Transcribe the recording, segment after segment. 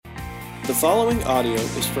The following audio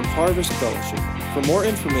is from Harvest Fellowship. For more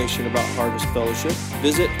information about Harvest Fellowship,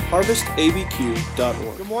 visit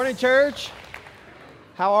harvestabq.org. Good morning, church.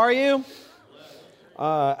 How are you?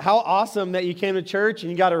 How awesome that you came to church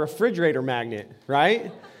and you got a refrigerator magnet,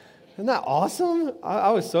 right? Isn't that awesome?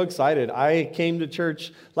 I was so excited. I came to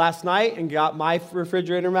church last night and got my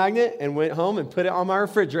refrigerator magnet and went home and put it on my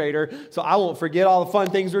refrigerator so I won't forget all the fun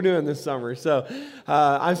things we're doing this summer. So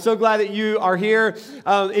I'm so glad that you are here.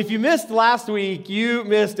 If you missed last week, you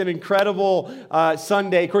missed an incredible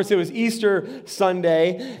Sunday. Of course, it was Easter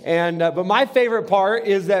Sunday. But my favorite part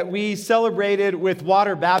is that we celebrated with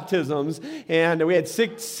water baptisms. And we had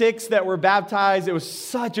six that were baptized. It was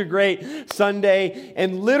such a great Sunday.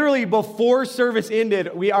 And literally before service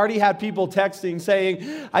ended, we already had people texting saying,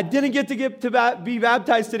 I didn't get to be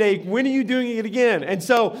baptized today. When are you doing it again? And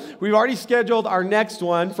so we've already scheduled our next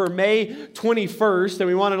one for May 21st, and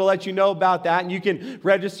we wanted to let you know about that. And you can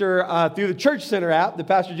register through the Church Center app that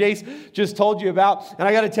Pastor Jace just told you about. And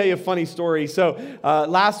I got to tell you a funny story. So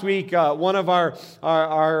last week, one of our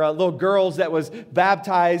little girls that was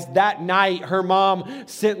baptized that night, her mom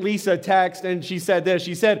sent Lisa a text, and she said this.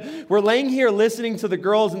 She said, we're laying here listening to the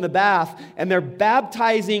girls in the bath, and they're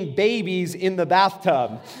baptizing babies in the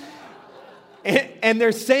bathtub. And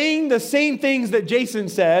they're saying the same things that Jason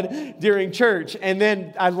said during church. And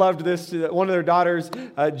then I loved this. One of their daughters,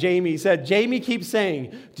 Jamie, said, Jamie keeps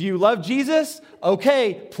saying, do you love Jesus?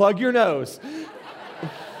 Okay, plug your nose.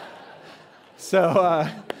 So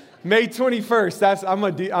May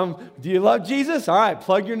 21st, do you love Jesus? All right,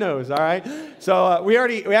 plug your nose, all right? So we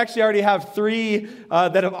actually already have three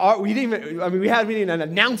that have, we haven't even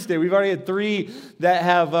announced it. We've already had three that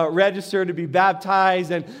have registered to be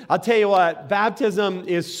baptized. And I'll tell you what, baptism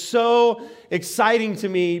is so exciting to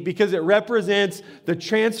me because it represents the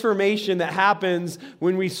transformation that happens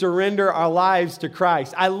when we surrender our lives to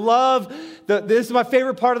Christ. I love, this is my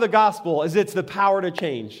favorite part of the gospel, is it's the power to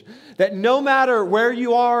change. That no matter where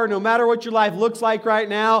you are, no matter what your life looks like right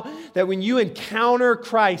now, that when you encounter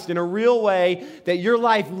Christ in a real way, that your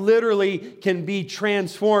life literally can be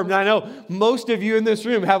transformed. And I know most of you in this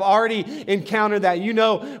room have already encountered that. You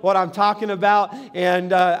know what I'm talking about.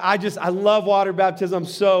 And I love water baptism. I'm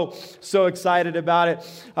so excited about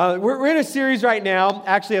it. We're in a series right now,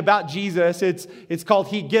 actually about Jesus. It's called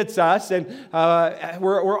He Gets Us. And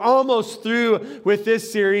we're almost through with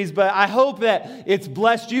this series, but I hope that it's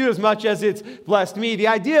blessed you as much as it's blessed me. The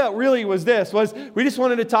idea really was we just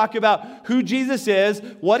wanted to talk about who Jesus is,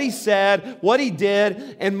 what He said, what He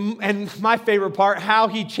did, and my favorite part, how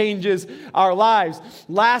He changes our lives.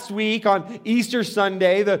 Last week on Easter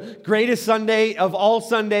Sunday, the greatest Sunday of all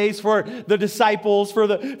Sundays for the disciples, for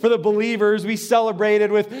the believers, we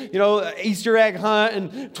celebrated with, Easter egg hunt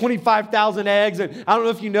and 25,000 eggs. And I don't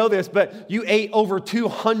know if you know this, but you ate over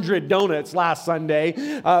 200 donuts last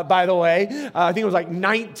Sunday, by the way. I think it was like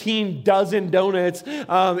 19 dozen donuts.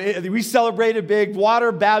 We celebrated big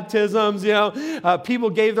water baptisms. People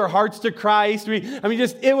gave their hearts to Christ.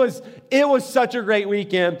 It was such a great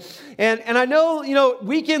weekend. And I know,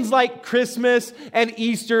 weekends like Christmas and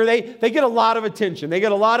Easter, they get a lot of attention. They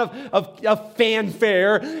get a lot of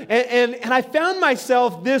fanfare. And I found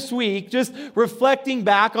myself this week just reflecting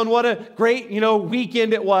back on what a great,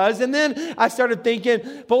 weekend it was. And then I started thinking,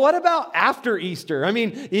 but what about after Easter?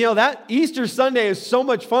 That Easter Sunday is so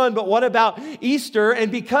much fun, but what about Easter?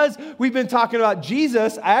 And because we've been talking about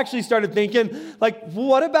Jesus, I actually started thinking,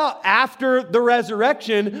 what about after the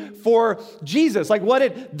resurrection for Jesus? What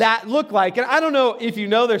did that look like? And I don't know if you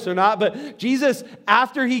know this or not, but Jesus,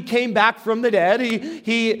 after He came back from the dead,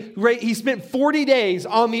 he spent 40 days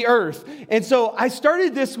on the earth. And so I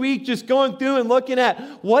started this week just going through and looking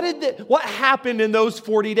at what happened in those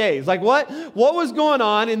 40 days. What was going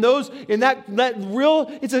on in that real,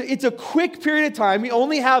 it's a quick period of time. We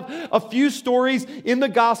only have a few stories in the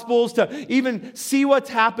Gospels to even see what's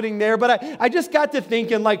happening there. But I just got to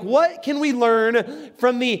thinking, what can we learn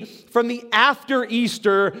from the after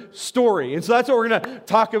Easter story? And so that's what we're going to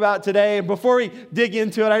talk about today. And before we dig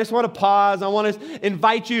into it, I just want to pause. I want to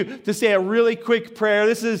invite you to say a really quick prayer.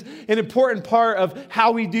 This is an important part of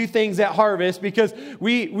how we do things at Harvest because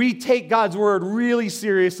we take God's word really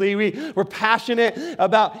seriously. We're passionate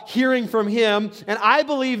about hearing from Him. And I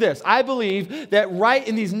believe this. I believe that right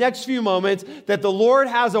in these next few moments that the Lord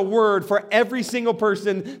has a word for every single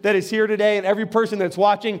person that is here today and every person that's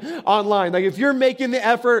watching online. If you're making the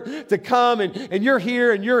effort to come and you're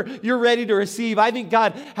here and you're ready to receive, I think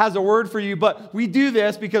God has a word for you. But we do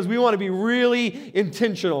this because we want to be really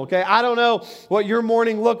intentional, okay? I don't know what your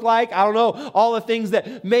morning looked like. I don't know all the things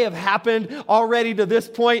that may have happened already to this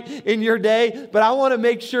point in your day, but I want to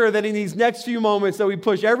make sure that in these next few moments that we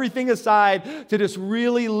push everything aside to just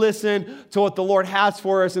really listen to what the Lord has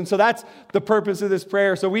for us. And so that's the purpose of this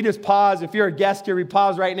prayer. So we just pause. If you're a guest here, we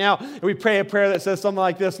pause right now and we pray a prayer that says something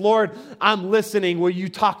like this: Lord, I'm listening. Will you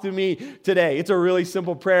talk to me today? It's a really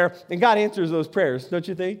simple prayer, and God answers those prayers, don't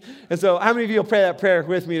you think? And so how many of you will pray that prayer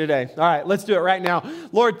with me today? All right, let's do it right now.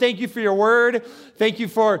 Lord, thank you for your word. Thank you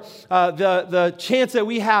for the chance that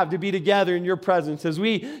we have to be together in your presence as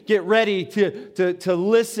we get ready to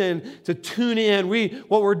listen, to tune in.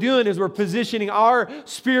 What we're doing is we're positioning our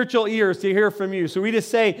spiritual ears to hear from you. So we just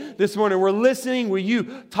say this morning, we're listening. Will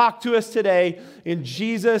you talk to us today? In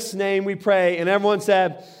Jesus' name we pray. And everyone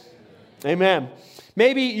said, amen.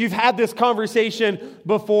 Maybe you've had this conversation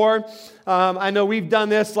before. I know we've done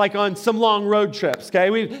this like on some long road trips, okay?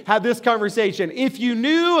 We've had this conversation. If you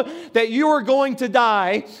knew that you were going to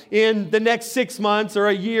die in the next 6 months or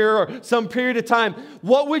a year or some period of time,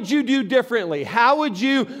 what would you do differently? How would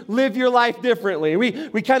you live your life differently?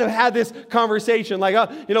 We kind of had this conversation like,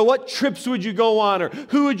 what trips would you go on, or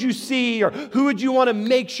who would you see, or who would you want to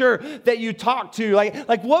make sure that you talk to?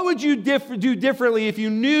 Like what would you do differently if you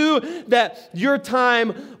knew that your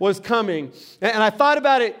time was coming? And I thought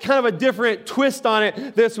about it kind of a different twist on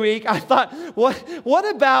it this week. I thought,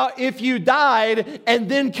 what about if you died and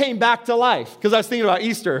then came back to life? Because I was thinking about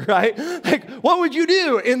Easter, right? Like, what would you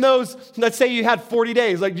do in those, let's say you had 40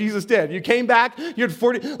 days like Jesus did. You came back, you had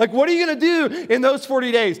 40, like what are you going to do in those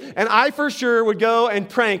 40 days? And I for sure would go and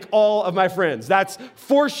prank all of my friends. That's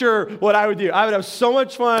for sure what I would do. I would have so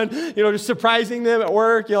much fun, just surprising them at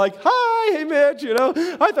work. You're like, hi, hey Mitch,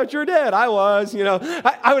 I thought you were dead. I was,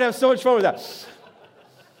 I would have so much fun with that.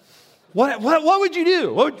 What would you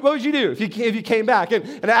do? What would you do if you came back? And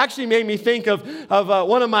it actually made me think of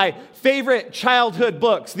one of my favorite childhood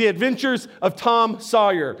books, The Adventures of Tom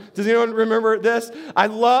Sawyer. Does anyone remember this?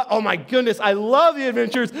 Oh my goodness, I love The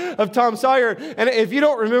Adventures of Tom Sawyer. And if you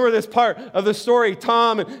don't remember this part of the story,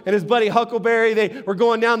 Tom and his buddy Huckleberry, they were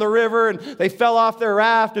going down the river and they fell off their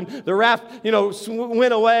raft, and the raft,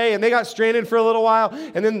 went away and they got stranded for a little while.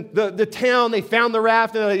 And then the town, they found the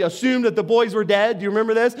raft and they assumed that the boys were dead. Do you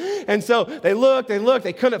remember this? And so they looked,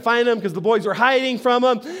 they couldn't find them because the boys were hiding from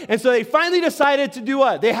them. And so they finally decided to do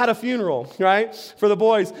what? They had a funeral, right, for the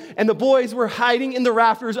boys. And the boys were hiding in the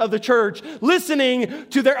rafters of the church, listening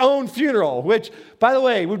to their own funeral, which, by the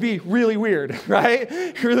way, would be really weird, right?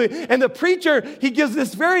 Really. And the preacher, he gives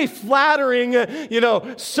this very flattering,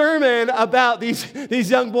 sermon about these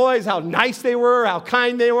young boys, how nice they were, how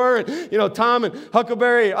kind they were. And, Tom and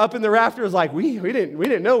Huckleberry up in the rafters, like, we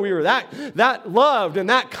didn't know we were that loved and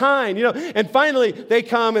that kind, And finally, they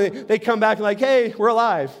come back and like, hey, we're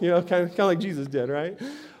alive, kind of like Jesus did, right?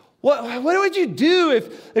 What would you do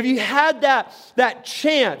if you had that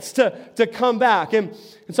chance to come back? And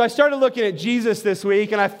so I started looking at Jesus this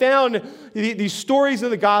week, and I found these stories in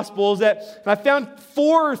the Gospels and I found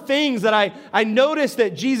 4 things that I noticed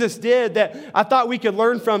that Jesus did that I thought we could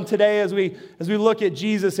learn from today as we look at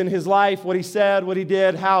Jesus and his life, what he said, what he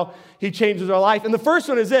did, how he changes our life. And the first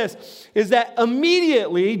one is that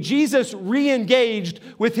immediately Jesus re-engaged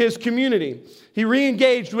with his community. He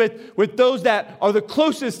re-engaged with those that are the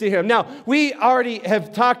closest to him. Now, we already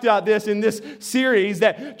have talked about this in this series,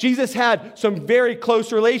 that Jesus had some very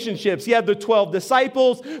close relationships. He had the 12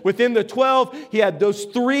 disciples. Within the 12, he had those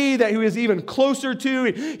 3 that he was even closer to.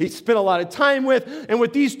 He spent a lot of time with. And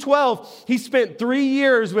with these 12, he spent 3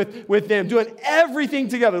 years with them, doing everything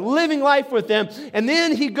together, living life with them. And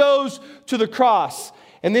then he goes to the cross.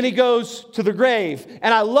 And then he goes to the grave.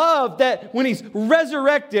 And I love that when he's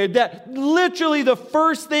resurrected, that literally the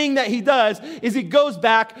first thing that he does is he goes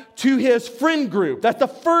back to his friend group. That's the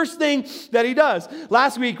first thing that he does.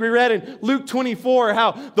 Last week we read in Luke 24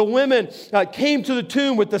 how the women came to the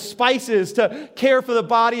tomb with the spices to care for the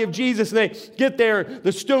body of Jesus. And they get there,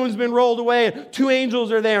 the stone's been rolled away, and 2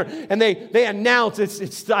 angels are there. And they announce,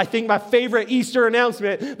 it's I think my favorite Easter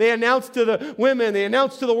announcement. They announce to the women, they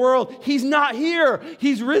announce to the world, he's not here.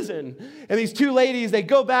 He's risen. And these 2 ladies, they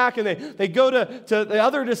go back and they go to the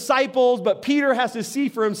other disciples, but Peter has to see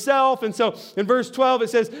for himself. And so in verse 12, it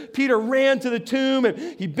says, Peter ran to the tomb and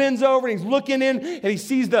he bends over and he's looking in and he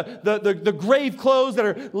sees the grave clothes that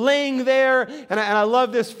are laying there. And I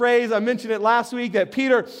love this phrase. I mentioned it last week, that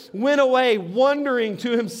Peter went away wondering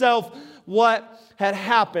to himself what had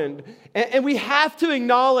happened. And we have to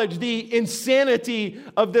acknowledge the insanity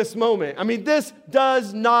of this moment. I mean, this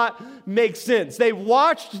does not make sense. They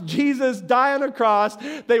watched Jesus die on a cross.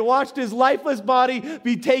 They watched his lifeless body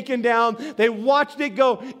be taken down. They watched it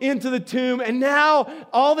go into the tomb. And now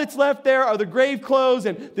all that's left there are the grave clothes,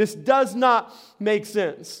 and this does not make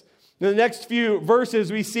sense. In the next few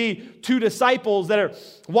verses, we see two disciples that are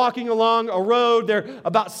walking along a road. They're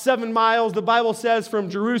about 7 miles, the Bible says, from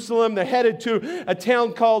Jerusalem. They're headed to a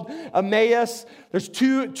town called Emmaus. There's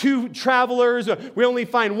two travelers. We only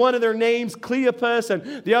find one of their names, Cleopas,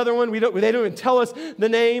 and the other one, they don't even tell us the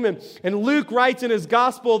name. And Luke writes in his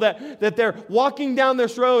gospel that they're walking down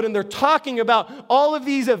this road and they're talking about all of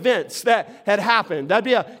these events that had happened. That'd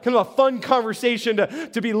be a kind of a fun conversation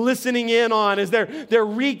to be listening in on as they're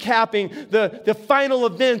recapping the final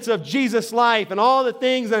events of Jesus' life and all the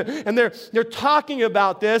things, and they're talking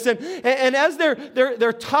about this. And as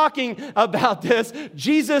they're talking about this,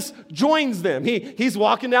 Jesus joins them. He's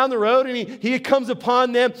walking down the road and he comes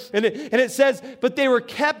upon them, and it says, but they were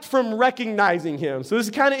kept from recognizing him. So this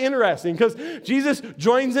is kind of interesting because Jesus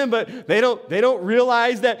joins them, but they don't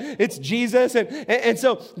realize that it's Jesus. And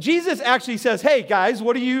so Jesus actually says, hey guys,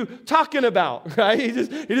 what are you talking about? Right? He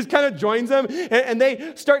just kind of joins them, and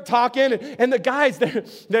they start talking, and the guys,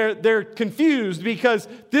 they're confused because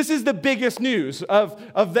this is the biggest news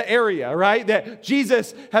of the area, right? That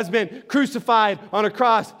Jesus has been crucified on a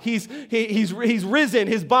cross. He's risen.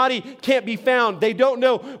 His body can't be found. They don't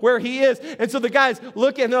know where he is. And so the guys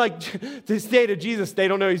look and they're like, to say to Jesus, they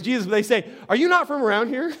don't know he's Jesus, but they say, are you not from around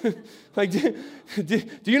here? Like, do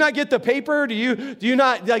you not get the paper? Do you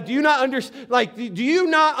not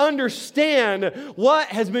understand what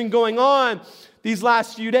has been going on these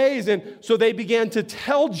last few days? And so they began to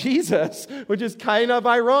tell Jesus, which is kind of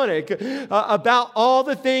ironic, about all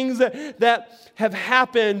the things that have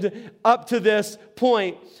happened up to this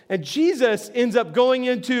point. And Jesus ends up going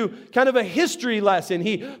into kind of a history lesson.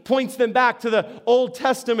 He points them back to the Old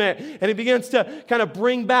Testament, and he begins to kind of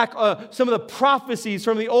bring back some of the prophecies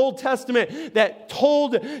from the Old Testament that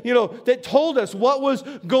told us what was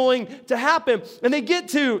going to happen. And they get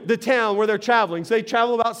to the town where they're traveling. So they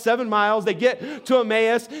travel about 7 miles. They get to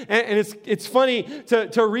Emmaus, and it's funny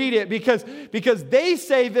to read it because they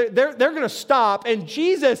say that they're going to stop, and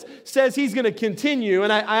Jesus says he's going to continue.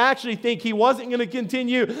 And I actually think he wasn't going to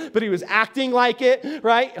continue, but he was acting like it,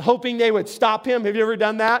 right? Hoping they would stop him. Have you ever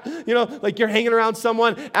done that? You know, like you're hanging around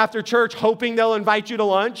someone after church hoping they'll invite you to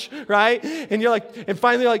lunch, right? And you're like, and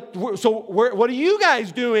finally like, so what are you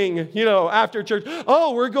guys doing, after church?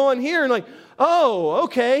 Oh, we're going here. And like, oh,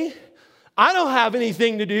 okay. I don't have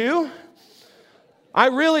anything to do. I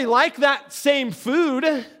really like that same food,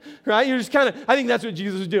 right? You're just kind of, I think that's what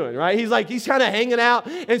Jesus was doing, right? He's kind of hanging out.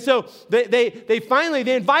 And so they finally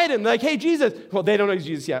invite him. They're like, hey, Jesus. Well, they don't know he's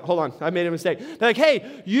Jesus yet. Hold on. I made a mistake. They're like,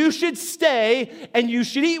 hey, you should stay and you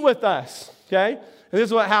should eat with us, okay? And this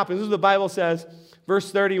is what happens. This is what the Bible says. Verse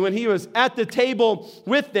 30, when he was at the table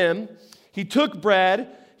with them, he took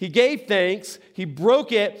bread, he gave thanks, he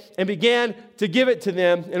broke it, and began to give it to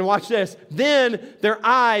them. And watch this. Then their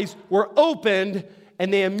eyes were opened,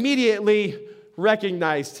 and they immediately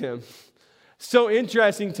recognized him. So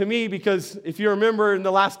interesting to me because if you remember in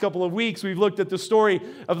the last couple of weeks, we've looked at the story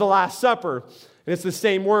of the Last Supper. And it's the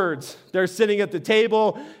same words. They're sitting at the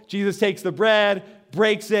table. Jesus takes the bread,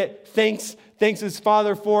 breaks it, thanks his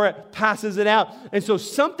Father for it, passes it out. And so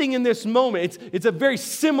something in this moment, it's a very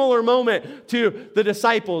similar moment to the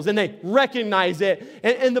disciples, and they recognize it.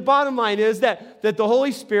 And the bottom line is that the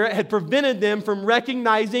Holy Spirit had prevented them from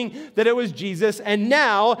recognizing that it was Jesus. And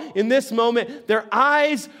now, in this moment, their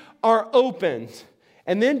eyes are opened.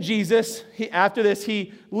 And then Jesus, after this,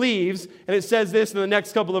 he leaves. And it says this in the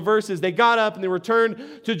next couple of verses. They got up and they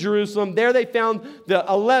returned to Jerusalem. There they found the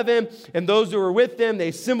 11 and those who were with them. They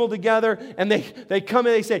assembled together and they come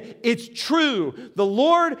and they say, it's true. The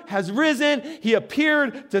Lord has risen. He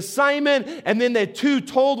appeared to Simon. And then the two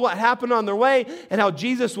told what happened on their way and how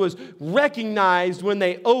Jesus was recognized when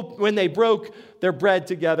they broke their bread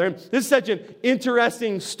together. And this is such an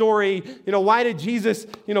interesting story. Why did Jesus,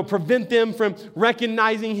 prevent them from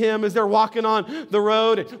recognizing him as they're walking on the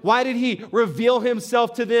road? Why did he reveal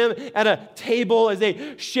himself to them at a table as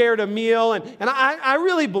they shared a meal? And I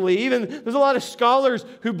really believe, and there's a lot of scholars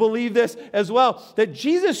who believe this as well, that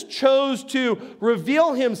Jesus chose to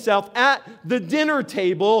reveal himself at the dinner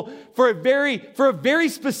table for a very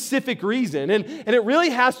specific reason. And it really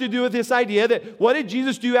has to do with this idea that what did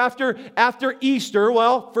Jesus do after Easter?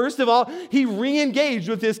 Well, first of all, he re-engaged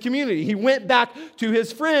with his community. He went back to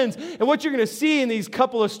his friends. And what you're going to see in these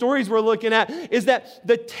couple of stories we're looking at is that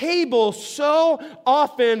the table so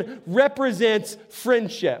often represents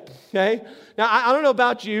friendship, okay? Now, I don't know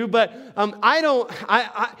about you, but I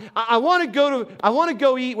want to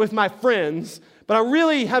go eat with my friends, but I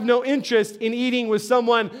really have no interest in eating with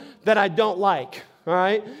someone that I don't like. All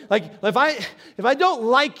right? Like, if I don't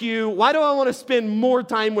like you, why do I want to spend more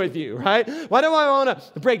time with you, right? Why do I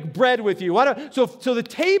want to break bread with you? So the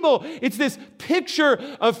table, it's this picture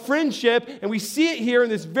of friendship, and we see it here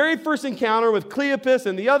in this very first encounter with Cleopas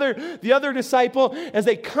and the other disciple as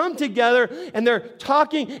they come together and they're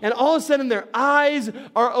talking, and all of a sudden their eyes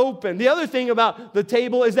are open. The other thing about the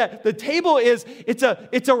table is that the table it's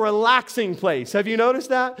a relaxing place. Have you noticed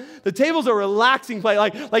that? The table's a relaxing place.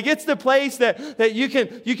 Like it's the place that you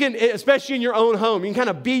can, especially in your own home, you can kind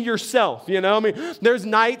of be yourself, you know? I mean, there's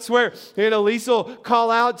nights where, Lisa will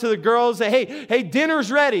call out to the girls, say, hey,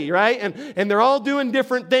 dinner's ready, right? And they're all doing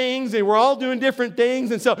different things, and we're all doing different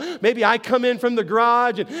things. And so maybe I come in from the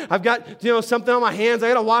garage, and I've got, something on my hands. I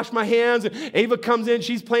got to wash my hands. And Ava comes in,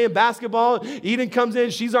 she's playing basketball. Eden comes in,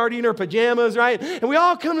 she's already in her pajamas, right? And we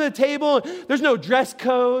all come to the table. There's no dress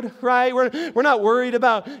code, right? We're not worried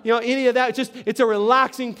about, any of that. It's a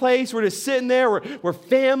relaxing place. We're just sitting there. We're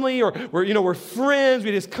family, or we're friends. We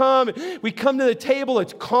just come. We come to the table.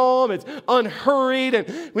 It's calm. It's unhurried,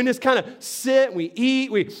 and we just kind of sit. We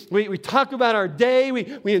eat. We talk about our day.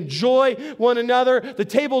 We enjoy one another. The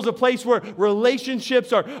table is a place where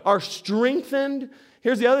relationships are strengthened.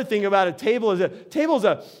 Here's the other thing about a table: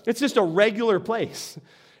 it's just a regular place.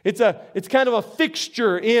 It's kind of a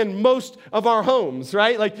fixture in most of our homes,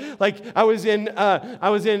 right? Like I was in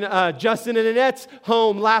Justin and Annette's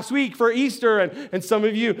home last week for Easter, and some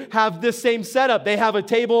of you have this same setup. They have a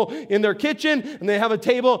table in their kitchen, and they have a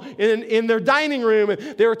table in their dining room.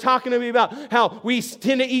 And they were talking to me about how we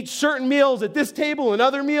tend to eat certain meals at this table and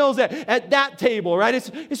other meals at that table, right?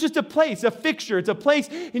 It's just a place, a fixture. It's a place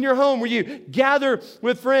in your home where you gather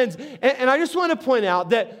with friends. And I just want to point out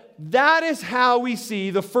that is how we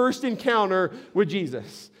see the first encounter with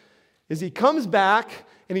Jesus. Is he comes back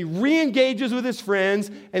and he re-engages with his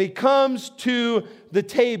friends, and he comes to the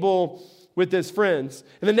table with his friends.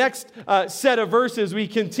 In the next set of verses, we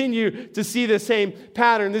continue to see the same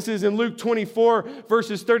pattern. This is in Luke 24,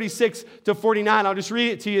 verses 36 to 49. I'll just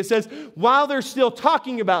read it to you. It says, while they're still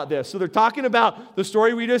talking about this, so they're talking about the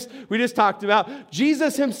story we just talked about,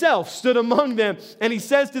 Jesus himself stood among them, and he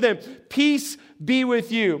says to them, "Peace be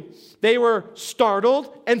with you." They were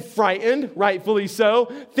startled and frightened, rightfully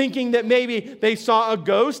so, thinking that maybe they saw a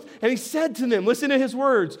ghost. And he said to them, listen to his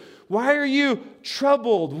words, "Why are you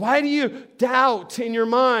troubled? Why do you doubt in your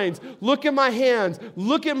minds? Look at my hands.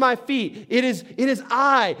 Look at my feet. It is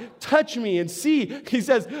I. Touch me and see." He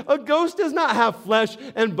says, "A ghost does not have flesh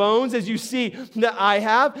and bones as you see that I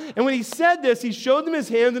have." And when he said this, he showed them his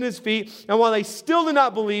hands and his feet. And while they still did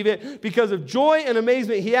not believe it, because of joy and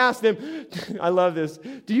amazement, he asked them, I love this,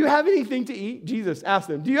 "Do you have anything to eat?" Jesus asked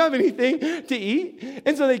them, "Do you have anything to eat?"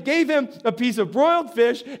 And so they gave him a piece of broiled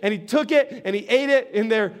fish, and he took it and he ate it in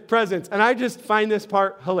their presence. And I just find this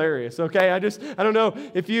part hilarious, okay? I don't know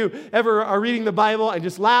if you ever are reading the Bible and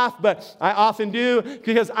just laugh, but I often do,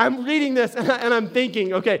 because I'm reading this and I'm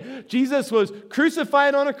thinking, okay, Jesus was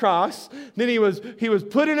crucified on a cross, then he was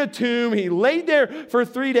put in a tomb, he laid there for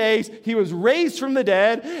 3 days, he was raised from the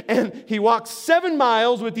dead, and he walked 7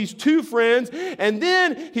 miles with these 2 friends, and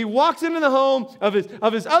then he walks into the home of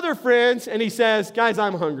his other friends, and he says, "Guys,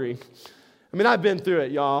 I'm hungry." I mean, I've been through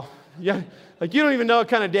it, y'all. Yeah. Like, you don't even know what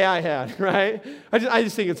kind of day I had, right? I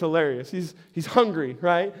just think it's hilarious. He's hungry,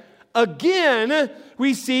 right? Again,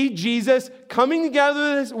 we see Jesus coming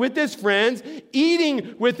together with his friends,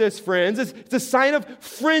 eating with his friends. It's a sign of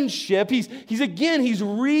friendship. He's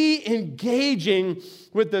re-engaging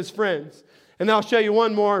with his friends. And then I'll show you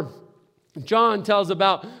one more. John tells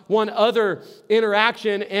about one other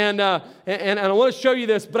interaction, and I want to show you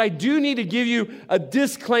this, but I do need to give you a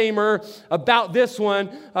disclaimer about this one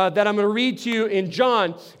that I'm going to read to you in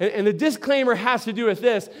John. And the disclaimer has to do with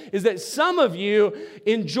this, is that some of you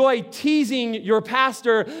enjoy teasing your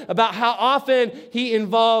pastor about how often he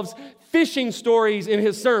involves fishing stories in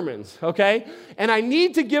his sermons, okay? And I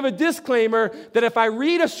need to give a disclaimer that if I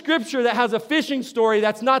read a scripture that has a fishing story,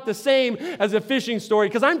 that's not the same as a fishing story,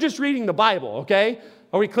 because I'm just reading the Bible, okay?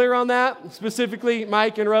 Are we clear on that? Specifically,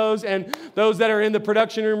 Mike and Rose and those that are in the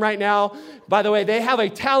production room right now. By the way, they have a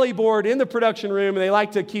tally board in the production room, and they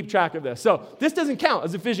like to keep track of this. So this doesn't count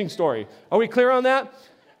as a fishing story. Are we clear on that?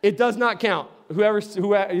 It does not count. Whoever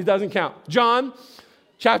it doesn't count. John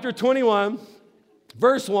chapter 21,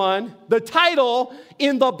 verse 1, the title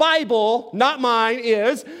in the Bible, not mine,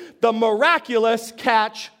 is The Miraculous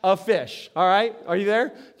Catch of Fish. All right? Are you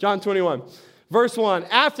there? John 21. Verse 1,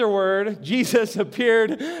 afterward, Jesus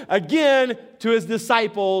appeared again to his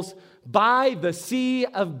disciples by the Sea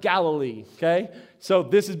of Galilee. Okay? So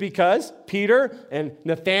this is because Peter and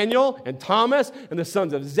Nathanael and Thomas and the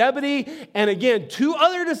sons of Zebedee, and again, 2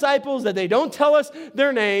 other disciples that they don't tell us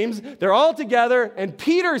their names, they're all together, and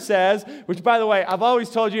Peter says, which by the way, I've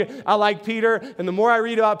always told you I like Peter, and the more I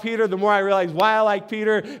read about Peter, the more I realize why I like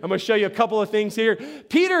Peter. I'm going to show you a couple of things here.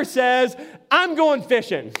 Peter says, I'm going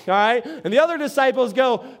fishing, all right? And the other disciples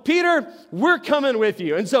go, Peter, we're coming with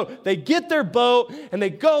you. And so they get their boat and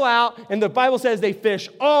they go out, and the Bible says they fish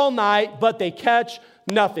all night, but they catch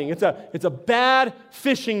nothing. It's a bad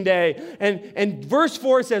fishing day. And verse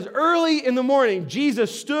 4 says, early in the morning,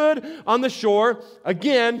 Jesus stood on the shore.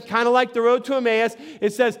 Again, kind of like the road to Emmaus.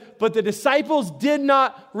 It says, but the disciples did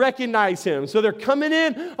not recognize him. So they're coming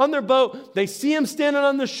in on their boat. They see him standing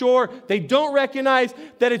on the shore. They don't recognize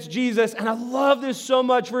that it's Jesus. And I love this so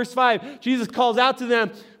much. Verse 5, Jesus calls out to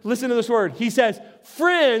them. Listen to this word. He says,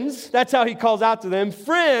 friends, that's how he calls out to them.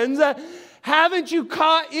 Friends, haven't you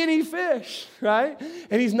caught any fish, right?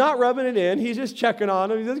 And he's not rubbing it in. He's just checking on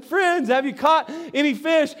them. He's like, friends, have you caught any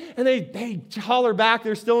fish? And they holler back.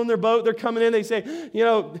 They're still in their boat. They're coming in. They say,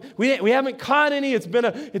 we haven't caught any. It's been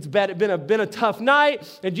a tough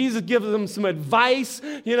night. And Jesus gives them some advice.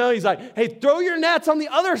 He's like, hey, throw your nets on the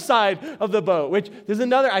other side of the boat, which there's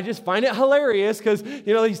another. I just find it hilarious because,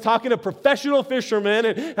 he's talking to professional fishermen.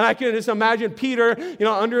 And I can just imagine Peter,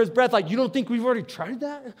 under his breath, like, you don't think we've already tried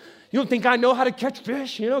that? You don't think I know how to catch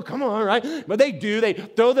fish? Come on, right? But they do. They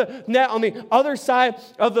throw the net on the other side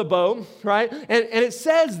of the boat, right? And it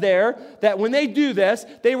says there that when they do this,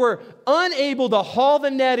 they were unable to haul the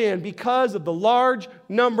net in because of the large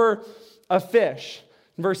number of fish.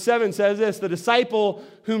 Verse 7 says this, the disciple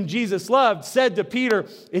whom Jesus loved said to Peter,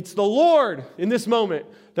 it's the Lord. In this moment,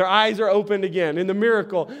 their eyes are opened again in the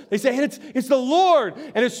miracle. They say, it's the Lord.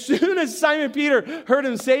 And as soon as Simon Peter heard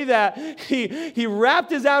him say that, he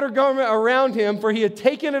wrapped his outer garment around him, for he had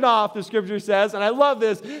taken it off, the scripture says. And I love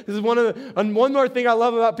this. This is one more thing I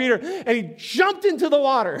love about Peter. And he jumped into the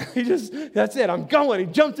water. That's it, I'm going.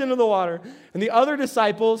 He jumped into the water. And the other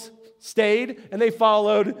disciples stayed, and they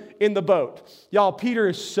followed in the boat. Y'all, Peter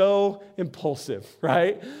is so impulsive,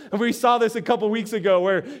 right? And we saw this a couple weeks ago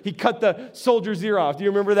where he cut the soldier's ear off. Do you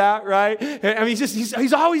remember that, right? I mean,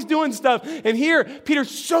 he's always doing stuff. And here, Peter's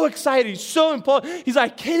so excited. He's so impulsive. He's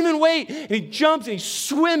like, I can't even wait. And he jumps and he's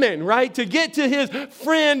swimming, right, to get to his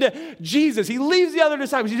friend Jesus. He leaves the other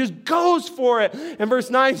disciples. He just goes for it. And verse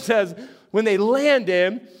 9 says, when they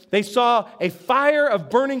landed, they saw a fire of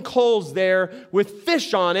burning coals there with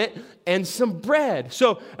fish on it and some bread.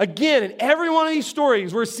 So again, in every one of these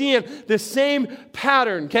stories, we're seeing the same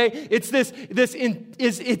pattern, okay? It's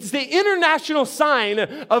it's the international sign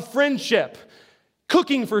of friendship,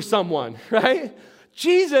 cooking for someone, right?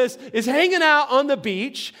 Jesus is hanging out on the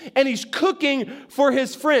beach and he's cooking for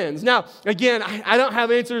his friends. Now, again, I don't have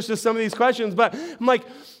answers to some of these questions, but I'm like,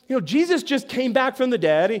 Jesus just came back from the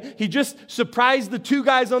dead. He just surprised the 2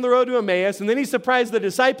 guys on the road to Emmaus, and then he surprised the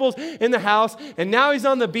disciples in the house, and now he's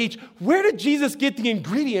on the beach. Where did Jesus get the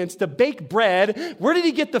ingredients to bake bread? Where did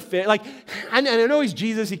he get the fish? Like, I know he's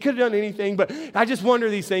Jesus. He could have done anything, but I just wonder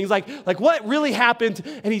these things. Like what really happened?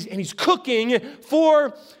 And he's cooking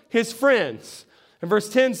for his friends. And verse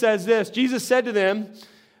 10 says this, Jesus said to them,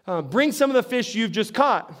 bring some of the fish you've just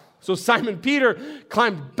caught. So Simon Peter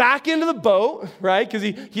climbed back into the boat, right? Because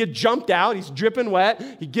he had jumped out. He's dripping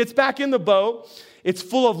wet. He gets back in the boat. It's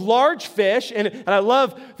full of large fish. And I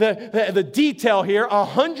love the detail here,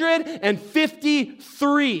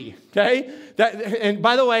 153, okay? And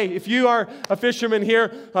by the way, if you are a fisherman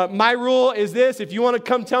here, my rule is this. If you want to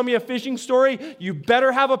come tell me a fishing story, you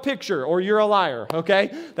better have a picture or you're a liar,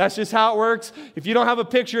 okay? That's just how it works. If you don't have a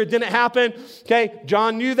picture, it didn't happen, okay?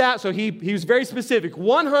 John knew that, so he was very specific.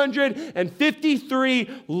 153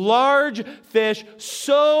 large fish,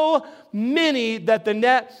 so many that the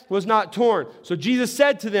net was not torn. So Jesus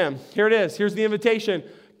said to them, here it is, here's the invitation,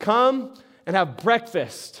 come and have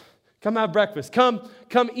breakfast. Come have breakfast. Come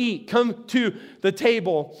eat. Come to the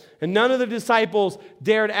table. And none of the disciples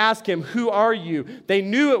dared ask him, who are you? They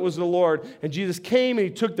knew it was the Lord. And Jesus came and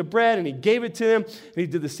he took the bread and he gave it to them. And he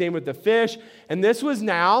did the same with the fish. And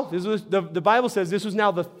the Bible says this was now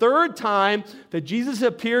the 3rd time that Jesus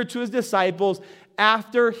appeared to his disciples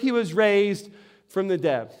after he was raised from the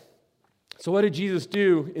dead. So what did Jesus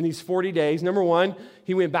do in these 40 days? Number 1,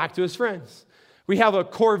 he went back to his friends. We have a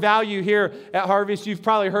core value here at Harvest. You've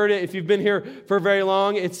probably heard it if you've been here for very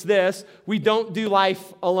long. It's this: we don't do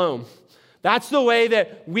life alone. That's the way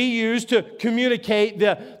that we use to communicate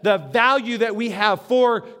the value that we have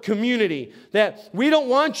for community. That we don't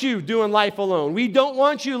want you doing life alone. We don't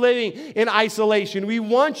want you living in isolation. We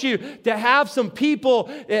want you to have some people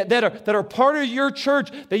that are part of your church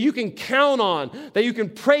that you can count on, that you can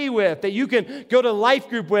pray with, that you can go to life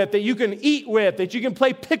group with, that you can eat with, that you can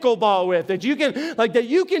play pickleball with, that you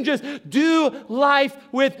can just do life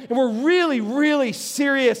with. And we're really, really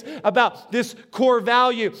serious about this core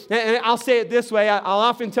value. And I'll say it this way. I'll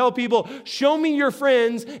often tell people, show me your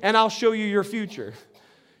friends and I'll show you your future.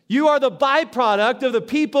 You are the byproduct of the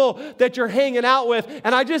people that you're hanging out with.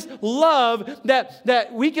 And I just love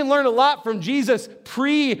that we can learn a lot from Jesus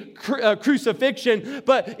pre-crucifixion.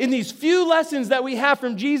 But in these few lessons that we have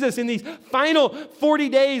from Jesus in these final 40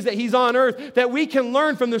 days that he's on earth, that we can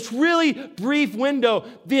learn from this really brief window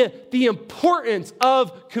the importance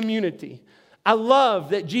of community. I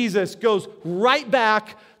love that Jesus goes right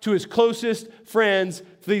back to his closest friends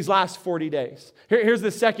for these last 40 days. Here's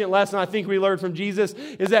the second lesson I think we learned from Jesus,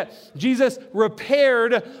 is that Jesus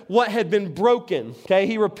repaired what had been broken, okay?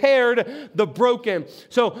 He repaired the broken.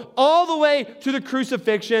 So all the way to the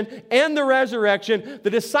crucifixion and the resurrection, the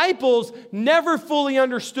disciples never fully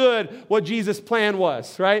understood what Jesus' plan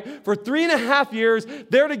was, right? For 3.5 years,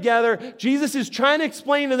 they're together. Jesus is trying to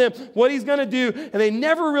explain to them what he's going to do, and they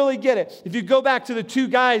never really get it. If you go back to the two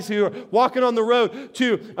guys who are walking on the road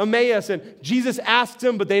to Emmaus, and Jesus asks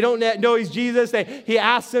them, but they don't know he's Jesus. He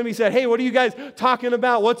asked them, he said, hey, what are you guys talking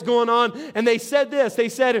about? What's going on? And they said this. They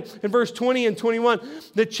said in verse 20 and 21,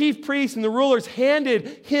 the chief priests and the rulers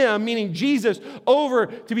handed him, meaning Jesus, over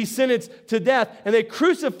to be sentenced to death, and they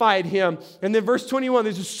crucified him. And then verse 21,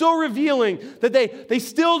 this is so revealing that they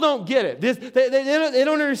still don't get it. They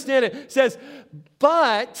don't understand it. It says,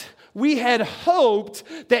 but we had hoped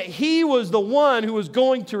that he was the one who was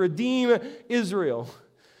going to redeem Israel.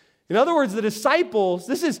 In other words, the disciples,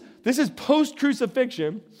 this is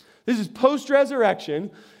post-crucifixion, this is post-resurrection,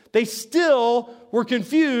 they still were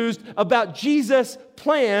confused about Jesus'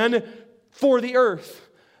 plan for the earth.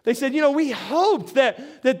 They said, we hoped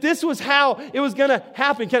that this was how it was going to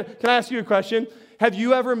happen. Can I ask you a question? Have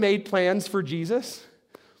you ever made plans for Jesus?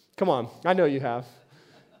 Come on, I know you have.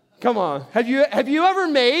 Come on. Have you ever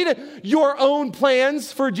made your own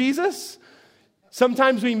plans for Jesus?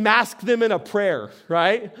 Sometimes we mask them in a prayer,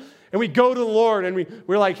 right? And we go to the Lord and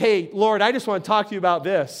we're like, hey, Lord, I just want to talk to you about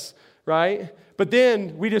this, right? But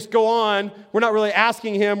then we just go on. We're not really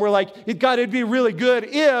asking him. We're like, God, it'd be really good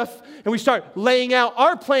if, and we start laying out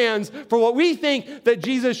our plans for what we think that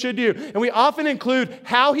Jesus should do. And we often include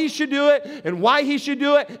how he should do it and why he should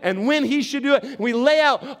do it and when he should do it. And we lay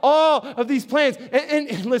out all of these plans.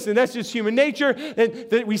 And listen, that's just human nature.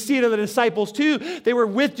 And we see it in the disciples too. They were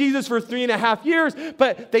with Jesus for 3.5 years,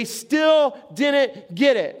 but they still didn't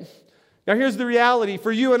get it. Now, here's the reality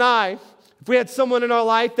for you and I. If we had someone in our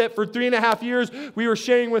life that for 3.5 years we were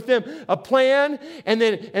sharing with them a plan, and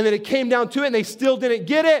then it came down to it, and they still didn't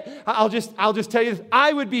get it, I'll just tell you this: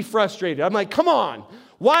 I would be frustrated. I'm like, come on,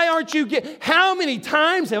 why aren't you how many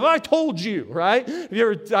times have I told you, right?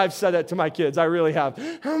 I've said that to my kids. I really have.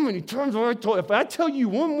 How many times have I told? If I tell you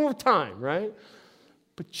one more time, right?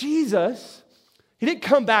 But Jesus, he didn't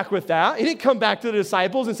come back with that. He didn't come back to the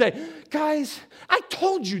disciples and say, guys, I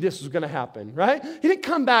told you this was going to happen, right? He didn't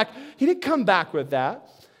come back with that.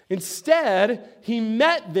 Instead, he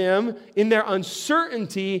met them in their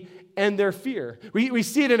uncertainty and their fear. We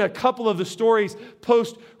see it in a couple of the stories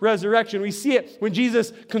post-resurrection. We see it when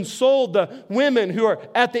Jesus consoled the women who are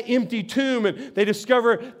at the empty tomb and they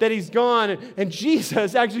discover that he's gone. And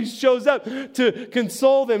Jesus actually shows up to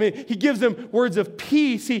console them. He gives them words of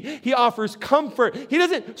peace. He offers comfort. He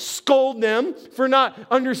doesn't scold them for not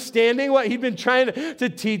understanding what he'd been trying to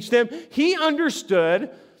teach them. He understood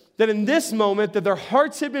that in this moment that their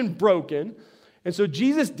hearts had been broken. And so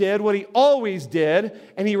Jesus did what he always did,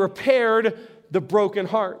 and he repaired the broken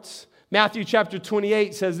hearts. Matthew chapter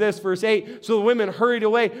 28 says this, verse 8, so the women hurried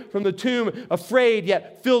away from the tomb, afraid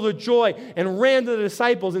yet filled with joy, and ran to the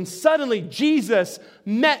disciples. And suddenly Jesus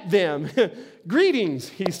met them. Greetings,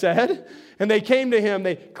 he said. And they came to him,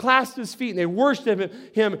 they clasped his feet, and they worshiped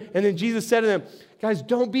him. And then Jesus said to them, guys,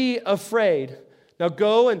 don't be afraid. Now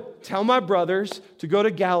go and tell my brothers to go to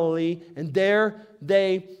Galilee, and there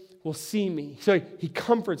they will see me. So he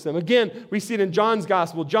comforts them. Again, we see it in John's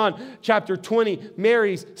gospel. John chapter 20,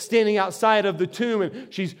 Mary's standing outside of the tomb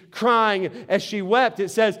and she's crying. As she wept, it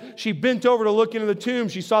says she bent over to look into the tomb.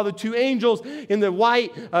 She saw the two angels in the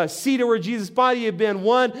white cedar where Jesus' body had been,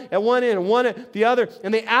 one at one end and one at the other.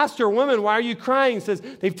 And they asked her, "Woman, why are you crying?" It says,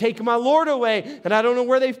 "They've taken my Lord away and I don't know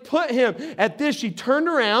where they've put him." At this, she turned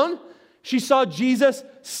around. She saw Jesus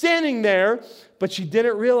standing there, but she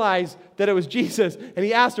didn't realize that it was Jesus. And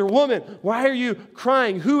he asked her, "Woman, why are you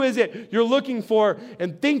crying? Who is it you're looking for?"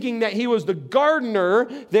 And thinking that he was the gardener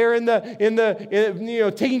there in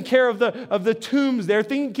taking care of the tombs there,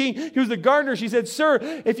 thinking he was the gardener, she said, "Sir,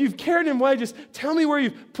 if you've carried him away, just tell me where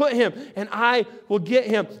you've put him, and I will get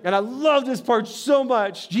him." And I love this part so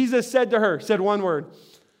much. Jesus said to her, said one word,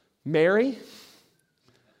 "Mary."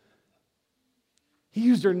 He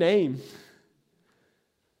used her name.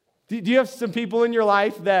 Do you have some people in your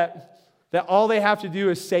life that all they have to do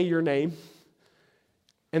is say your name?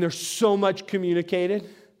 And there's so much communicated.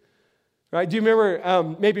 Right? Do you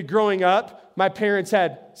remember maybe growing up, my parents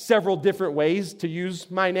had several different ways to use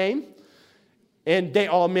my name, and they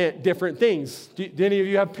all meant different things. Do any of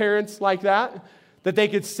you have parents like that? That they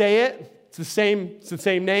could say it, it's the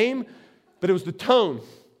same name, but it was the tone,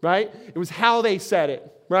 right? It was how they said it,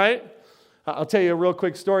 right? I'll tell you a real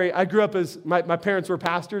quick story. I grew up as, my parents were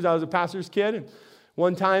pastors. I was a pastor's kid. And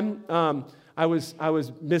one time I was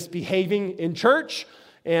misbehaving in church,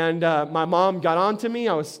 and my mom got on to me.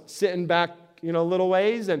 I was sitting back, a little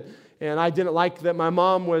ways, and I didn't like that my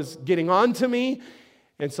mom was getting on to me.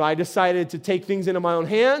 And so I decided to take things into my own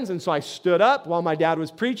hands. And so I stood up while my dad was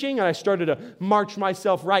preaching, and I started to march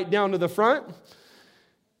myself right down to the front.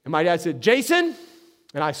 And my dad said, "Jason,"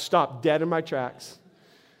 and I stopped dead in my tracks.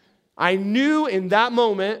 I knew in that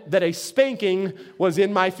moment that a spanking was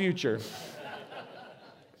in my future.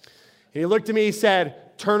 He looked at me, he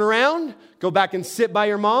said, "Turn around, go back and sit by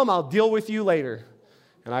your mom, I'll deal with you later."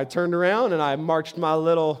 And I turned around and I marched my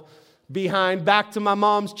little behind back to my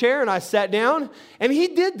mom's chair and I sat down, and he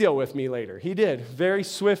did deal with me later. He did, very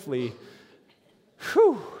swiftly.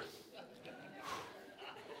 Whew.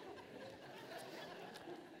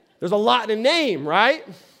 There's a lot in a name, right?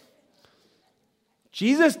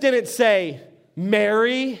 Jesus didn't say,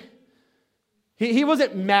 "Mary." He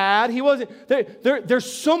wasn't mad. He wasn't.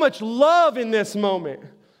 There's so much love in this moment.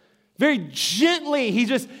 Very gently,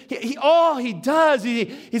 all he does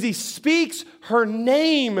is he speaks her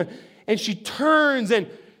name, and she turns and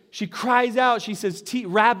she cries out. She says,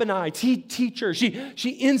 "Rabboni," teacher. She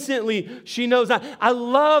instantly, she knows. I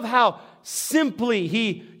love how simply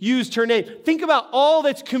he used her name. Think about all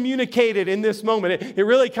that's communicated in this moment. It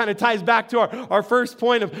really kind of ties back to our first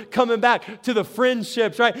point of coming back to the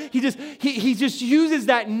friendships, right? He just uses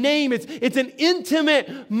that name. It's an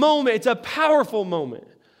intimate moment. It's a powerful moment.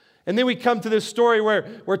 And then we come to this story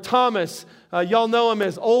where Thomas, y'all know him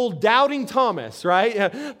as old doubting Thomas,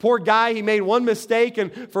 right? Poor guy, he made one mistake,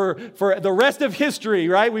 and for the rest of history,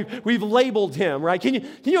 right? We've labeled him, right? Can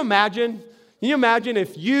you imagine? Can you imagine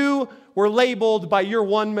if you were labeled by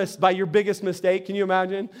your biggest mistake? Can you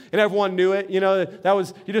imagine? And everyone knew it. That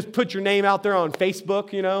was, you just put your name out there on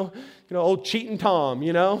Facebook. Old cheating Tom.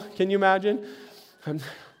 Can you imagine?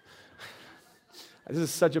 This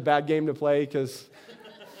is such a bad game to play because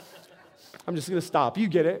I'm just going to stop. You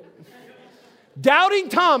get it. Doubting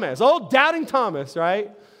Thomas, old doubting Thomas,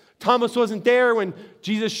 right? Thomas wasn't there when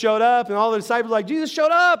Jesus showed up, and all the disciples were like, "Jesus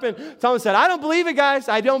showed up," and Thomas said, "I don't believe it, guys.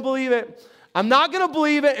 I don't believe it. I'm not going to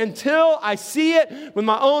believe it until I see it with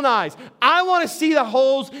my own eyes. I want to see the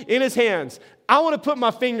holes in his hands. I want to put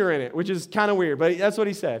my finger in it," which is kind of weird, but that's what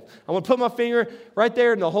he said. "I want to put my finger right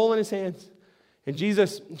there in the hole in his hands." And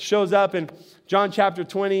Jesus shows up in John chapter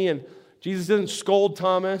 20, and Jesus doesn't scold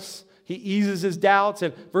Thomas. He eases his doubts.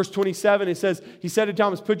 And verse 27, it says, he said to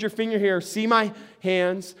Thomas, "Put your finger here, see my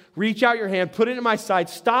hands, reach out your hand, put it in my side,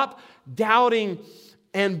 stop doubting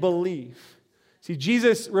and believe." See,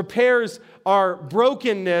 Jesus repairs our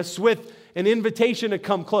brokenness with an invitation to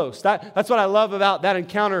come close. That's what I love about that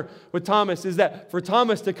encounter with Thomas, is that for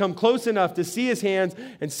Thomas to come close enough to see his hands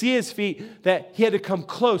and see his feet, that he had to come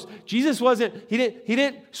close. Jesus he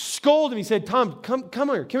didn't scold him. He said, "Tom, come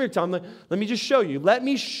here, Tom. Let me just show you. Let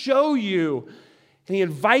me show you." And he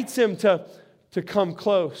invites him to come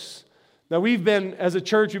close. Now, as a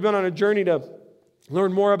church, we've been on a journey to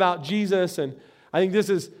learn more about Jesus, and I think this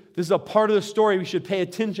is a part of the story we should pay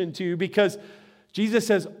attention to, because Jesus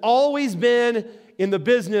has always been in the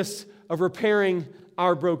business of repairing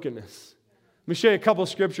our brokenness. Let me show you a couple of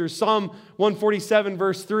scriptures. Psalm 147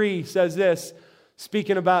 verse 3 says this,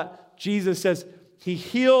 speaking about Jesus, says, "He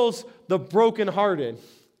heals the brokenhearted,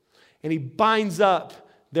 and he binds up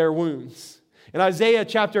their wounds. In Isaiah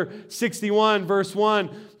chapter 61, verse 1,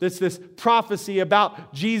 there's this prophecy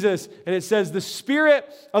about Jesus, and it says, the Spirit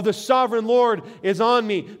of the sovereign Lord is on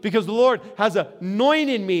me, because the Lord has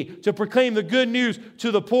anointed me to proclaim the good news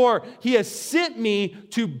to the poor. He has sent me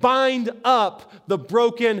to bind up the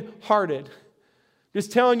brokenhearted.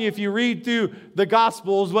 Just telling you, if you read through the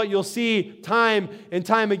Gospels, what you'll see time and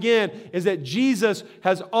time again is that Jesus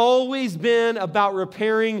has always been about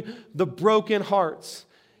repairing the broken hearts.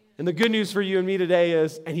 And the good news for you and me today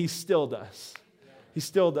is, and He still does. He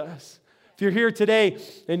still does. If you're here today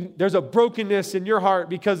and there's a brokenness in your heart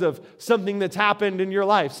because of something that's happened in your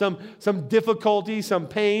life, some difficulty, some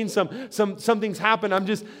pain, something's happened,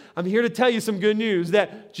 I'm here to tell you some good news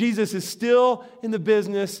that Jesus is still in the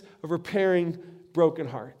business of repairing broken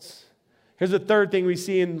hearts. Here's the third thing we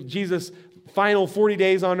see in Jesus' final 40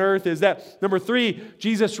 days on earth is that, number 3,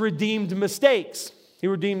 Jesus redeemed mistakes. He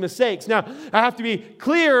redeemed mistakes. Now, I have to be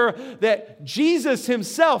clear that Jesus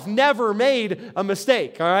himself never made a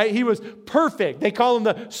mistake, all right? He was perfect. They call him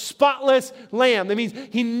the spotless lamb. That means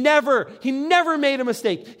he never made a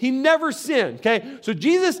mistake. He never sinned, okay? So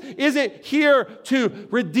Jesus isn't here to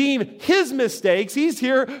redeem his mistakes. He's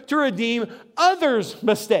here to redeem others'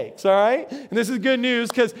 mistakes, all right? And this is good news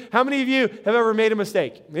because how many of you have ever made a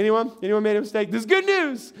mistake? Anyone? Anyone made a mistake? This is good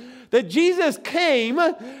news that Jesus came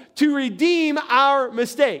to redeem our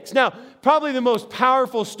mistakes. Now, probably the most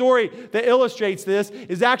powerful story that illustrates this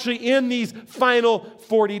is actually in these final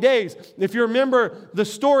 40 days. If you remember the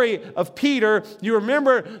story of Peter, you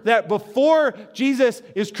remember that before Jesus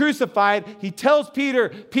is crucified, he tells Peter,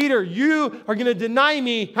 Peter, you are going to deny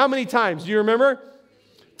me how many times? Do you remember?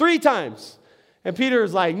 3 times. And Peter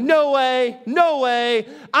is like, no way.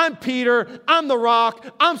 I'm Peter. I'm the rock.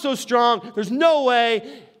 I'm so strong. There's no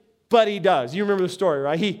way. But he does. You remember the story,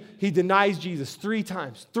 right? He denies Jesus 3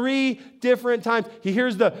 times. 3 different times. He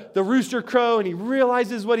hears the rooster crow and he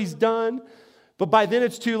realizes what he's done. But by then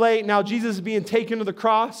it's too late. Now Jesus is being taken to the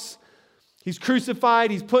cross. He's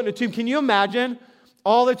crucified. He's put in a tomb. Can you imagine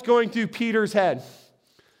all that's going through Peter's head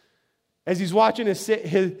as he's watching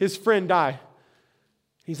his friend die?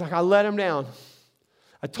 He's like, I let him down.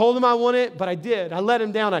 I told him I wanted it, but I did. I let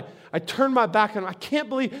him down. I turned my back on him. I can't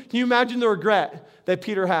believe. Can you imagine the regret that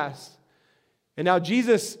Peter has? And now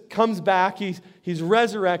Jesus comes back. He's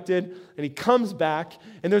resurrected, and he comes back.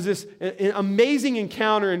 And there's this amazing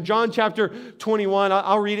encounter in John chapter 21.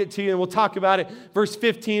 I'll read it to you, and we'll talk about it. Verse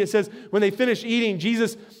 15, it says, when they finished eating,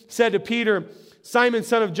 Jesus said to Peter, Simon,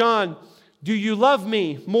 son of John, do you love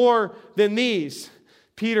me more than these?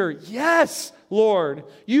 Peter, yes, Lord,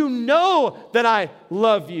 you know that I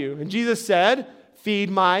love you. And Jesus said,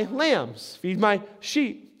 feed my lambs, feed my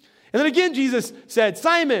sheep. And then again, Jesus said,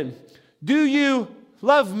 Simon, do you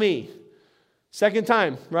love me? Second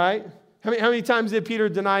time, right? How many times did Peter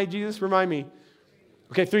deny Jesus? Remind me.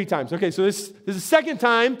 Okay, 3 times. Okay, so this is the second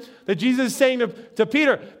time that Jesus is saying to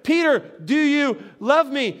Peter, Peter, do you love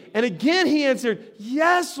me? And again he answered,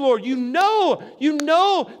 yes, Lord, you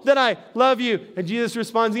know that I love you. And Jesus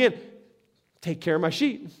responds again, take care of my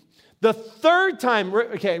sheep. The third time,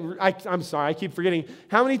 okay, I'm sorry, I keep forgetting.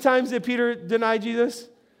 How many times did Peter deny Jesus?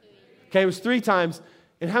 Okay, it was 3 times.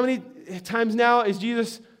 And how many times now is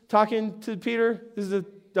Jesus talking to Peter? This is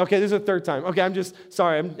a third time. Okay, I'm just,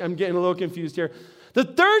 sorry, I'm getting a little confused here. The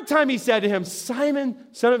third time he said to him, Simon,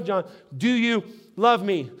 son of John, do you love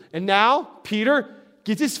me? And now Peter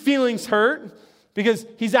gets his feelings hurt because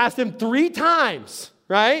he's asked him 3 times,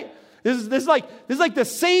 right? This is like the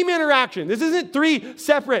same interaction. This isn't 3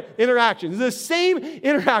 separate interactions. It's the same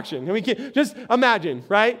interaction. I mean, just imagine,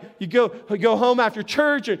 right? You go home after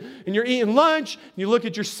church and you're eating lunch. And you look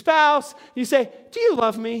at your spouse. And you say, do you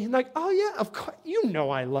love me? And like, oh yeah, of course. You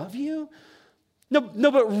know I love you. No,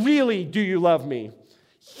 but really, do you love me?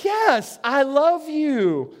 Yes, I love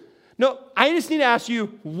you. No, I just need to ask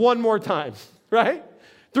you one more time, right?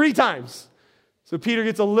 3 times. So Peter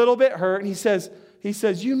gets a little bit hurt and he says,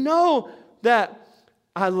 you know that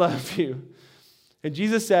I love you. And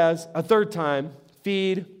Jesus says a third time,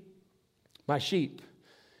 feed my sheep.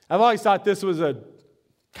 I've always thought this was a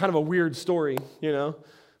kind of a weird story, you know?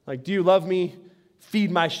 Like, do you love me?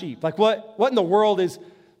 Feed my sheep. Like, what in the world is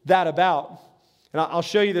that about? And I'll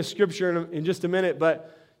show you the scripture in just a minute,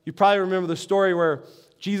 but you probably remember the story where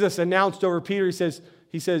Jesus announced over Peter,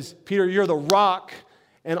 he says, Peter, you're the rock,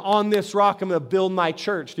 and on this rock I'm going to build my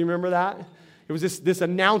church. Do you remember that? It was this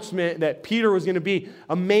announcement that Peter was going to be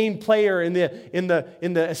a main player in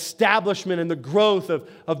the establishment and the growth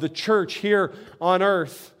of the church here on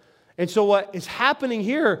earth. And so what is happening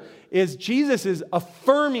here is Jesus is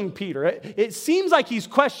affirming Peter. It seems like he's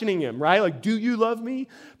questioning him, right? Like, do you love me?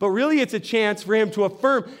 But really it's a chance for him to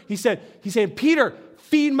affirm. He's saying, Peter,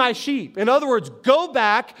 feed my sheep. In other words, go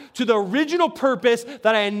back to the original purpose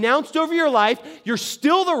that I announced over your life. You're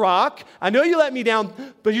still the rock. I know you let me down,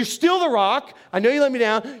 but you're still the rock. I know you let me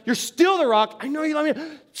down. You're still the rock. I know you let me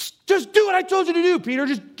down. Just do what I told you to do, Peter.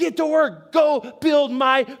 Just get to work. Go build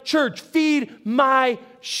my church. Feed my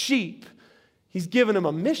sheep. He's given him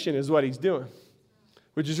a mission is what he's doing,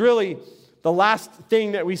 which is really the last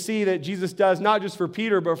thing that we see that Jesus does, not just for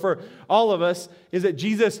Peter, but for all of us, is that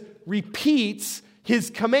Jesus repeats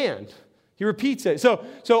his command. He repeats it. So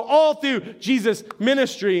all through Jesus'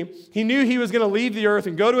 ministry, he knew he was going to leave the earth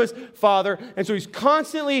and go to his Father. And so he's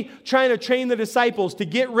constantly trying to train the disciples to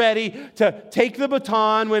get ready to take the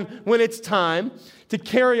baton when it's time to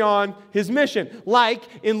carry on his mission. Like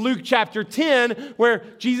in Luke chapter 10, where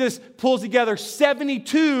Jesus pulls together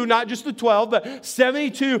 72, not just the 12, but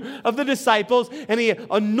 72 of the disciples, and he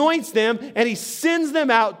anoints them, and he sends them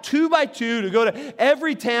out 2 by 2 to go to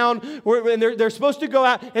every town, and they're supposed to go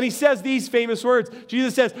out, and he says these famous words.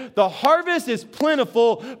 Jesus says, the harvest is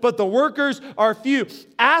plentiful, but the workers are few.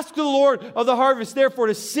 Ask the Lord of the harvest, therefore,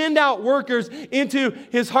 to send out workers into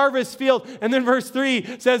his harvest field. And then verse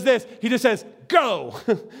 3 says this. He just says, go.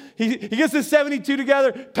 He gets the 72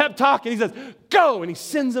 together, pep talk, and he says, go, and he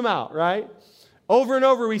sends them out, right? Over and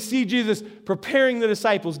over, we see Jesus preparing the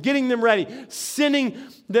disciples, getting them ready, sending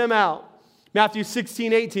them out. Matthew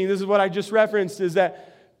 16:18, this is what I just referenced, is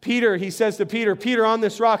that Peter, he says to Peter, Peter, on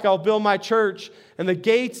this rock I'll build my church, and the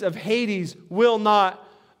gates of Hades will not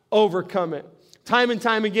overcome it. Time and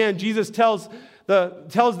time again, Jesus tells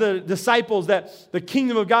the disciples that the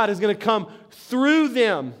kingdom of God is going to come through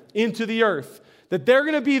them into the earth. That they're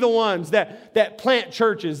going to be the ones that plant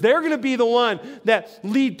churches. They're going to be the one that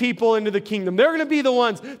lead people into the kingdom. They're going to be the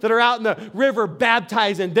ones that are out in the river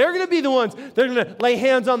baptizing. They're going to be the ones that are going to lay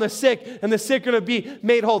hands on the sick, and the sick are going to be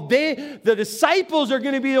made whole. The disciples are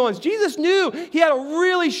going to be the ones. Jesus knew he had a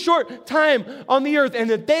really short time on the earth, and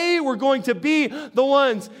that they were going to be the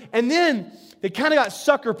ones. And then they kind of got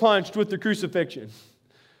sucker punched with the crucifixion.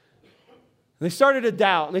 They started to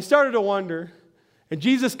doubt, and they started to wonder. And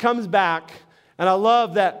Jesus comes back. And I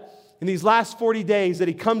love that in these last 40 days that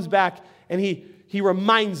he comes back and he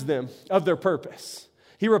reminds them of their purpose.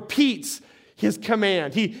 He repeats his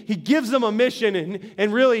command. He gives them a mission,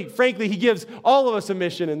 and really, frankly, he gives all of us a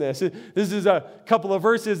mission in this. This is a couple of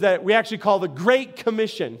verses that we actually call the Great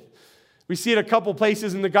Commission. We see it a couple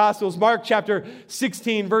places in the Gospels. Mark chapter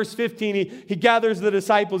 16, verse 15, he gathers the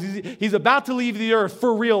disciples. He's about to leave the earth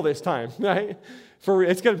for real this time, right?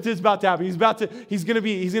 It's about to happen. He's going to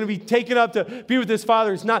be taken up to be with his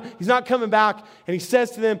Father. He's not coming back. And he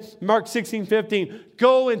says to them, Mark 16:15,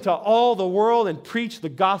 go into all the world and preach the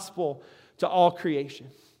gospel to all creation.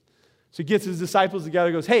 So he gets his disciples together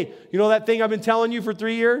and goes, hey, you know that thing I've been telling you for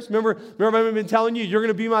 3 years? Remember I've been telling you, you're going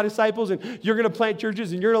to be my disciples, and you're going to plant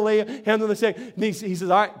churches, and you're going to lay hands on the sick. And he says,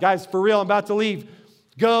 all right, guys, for real, I'm about to leave.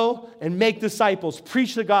 Go and make disciples.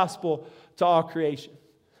 Preach the gospel to all creation.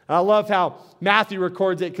 I love how Matthew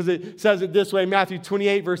records it, because it says it this way. Matthew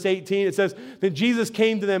 28, verse 18, it says, then Jesus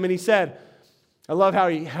came to them and he said, I love how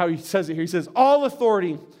he says it here. He says, all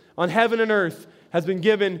authority on heaven and earth has been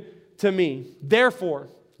given to me. Therefore,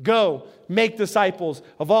 go, make disciples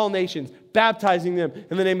of all nations, baptizing them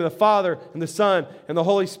in the name of the Father and the Son and the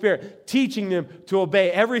Holy Spirit, teaching them to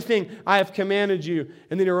obey everything I have commanded you.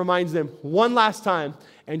 And then he reminds them one last time,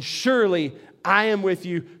 and surely I am with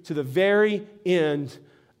you to the very end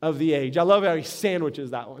of the age. I love how he sandwiches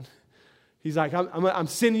that one. He's like, I'm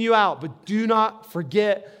sending you out, but do not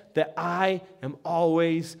forget that I am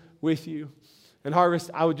always with you. And Harvest,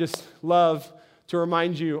 I would just love to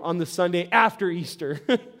remind you on the Sunday after Easter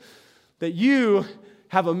that you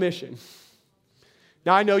have a mission.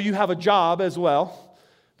 Now, I know you have a job as well,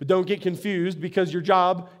 but don't get confused, because your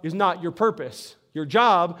job is not your purpose. Your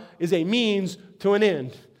job is a means to an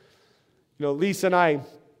end. You know, Lisa and I,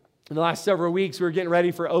 in the last several weeks, we were getting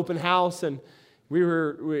ready for open house, and we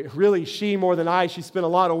really, she more than I, she spent a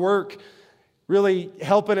lot of work really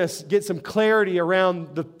helping us get some clarity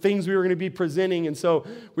around the things we were going to be presenting. And so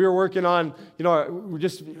we were working on, we're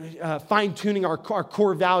just fine-tuning our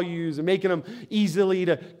core values and making them easy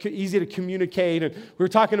to communicate. And we were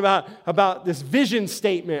talking about this vision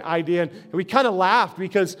statement idea, and we kind of laughed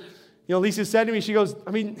because, Lisa said to me, she goes,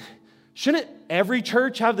 shouldn't every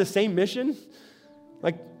church have the same mission?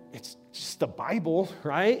 Like, it's just the Bible,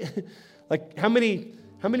 right? Like, how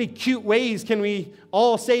many cute ways can we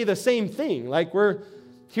all say the same thing? Like, we're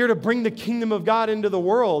here to bring the kingdom of God into the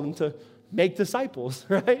world and to make disciples,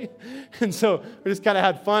 right? And so we just kind of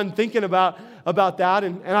had fun thinking about that.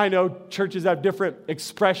 And I know churches have different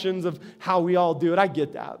expressions of how we all do it. I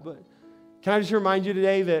get that. But can I just remind you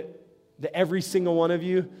today that every single one of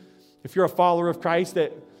you, if you're a follower of Christ,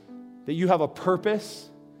 that you have a purpose.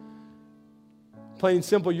 Plain and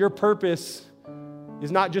simple, your purpose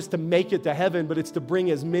is not just to make it to heaven, but it's to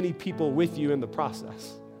bring as many people with you in the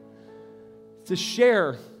process. To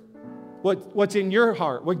share what's in your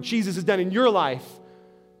heart, what Jesus has done in your life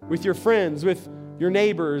with your friends, with your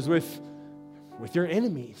neighbors, with your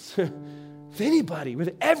enemies, with anybody,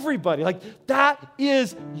 with everybody. Like, that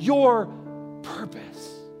is your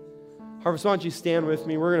purpose. Harvest, why don't you stand with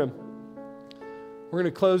me? We're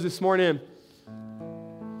gonna close this morning.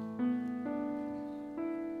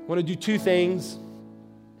 I want to do two things.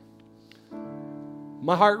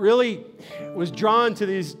 My heart really was drawn to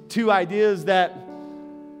these two ideas that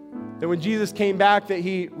when Jesus came back, that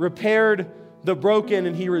he repaired the broken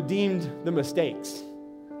and he redeemed the mistakes.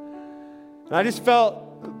 And I just felt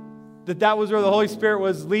that was where the Holy Spirit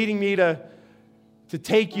was leading me to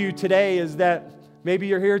take you today, is that maybe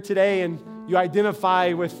you're here today and you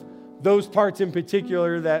identify with those parts in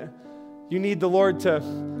particular that you need the Lord to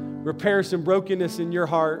repair some brokenness in your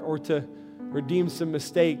heart or to redeem some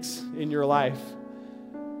mistakes in your life.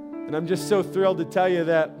 And I'm just so thrilled to tell you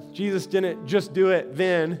that Jesus didn't just do it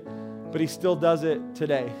then, but he still does it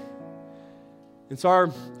today. And so our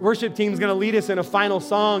worship team is going to lead us in a final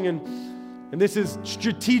song, and this is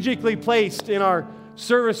strategically placed in our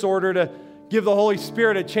service order to give the Holy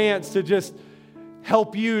Spirit a chance to just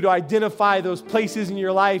help you to identify those places in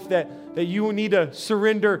your life that you need to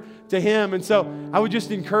surrender to him. And so I would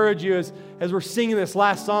just encourage you as we're singing this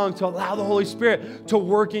last song to allow the Holy Spirit to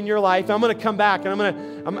work in your life. I'm going to come back and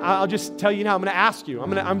I'll just tell you now, I'm going to ask you.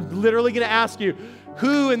 I'm literally going to ask you,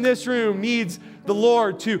 who in this room needs the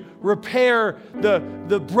Lord to repair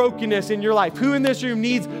the brokenness in your life? Who in this room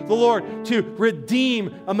needs the Lord to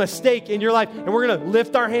redeem a mistake in your life? And we're going to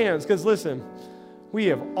lift our hands, because listen, we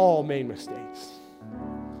have all made mistakes.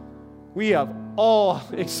 We have all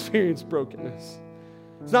experienced brokenness.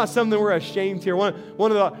 It's not something we're ashamed here. One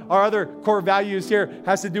of our other core values here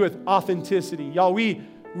has to do with authenticity. Y'all, we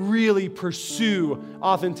really pursue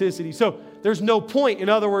authenticity. So there's no point, in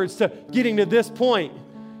other words, to getting to this point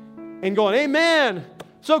and going, amen,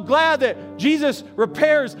 so glad that Jesus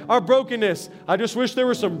repairs our brokenness. I just wish there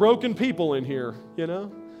were some broken people in here, you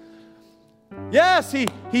know? Yes, he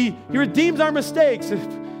redeems our mistakes.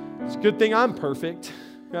 It's a good thing I'm perfect,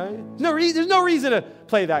 right? There's no reason to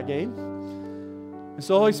play that game. And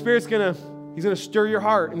so the Holy Spirit's He's gonna stir your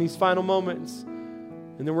heart in these final moments.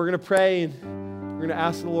 And then we're gonna pray and we're gonna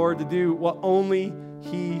ask the Lord to do what only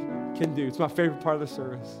he can do. It's my favorite part of the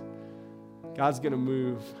service. God's gonna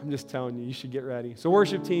move. I'm just telling you, you should get ready. So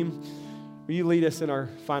worship team, will you lead us in our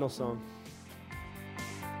final song?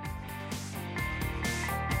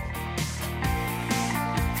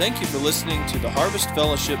 Thank you for listening to the Harvest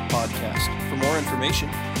Fellowship podcast. For more information,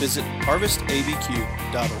 visit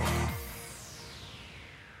harvestabq.org.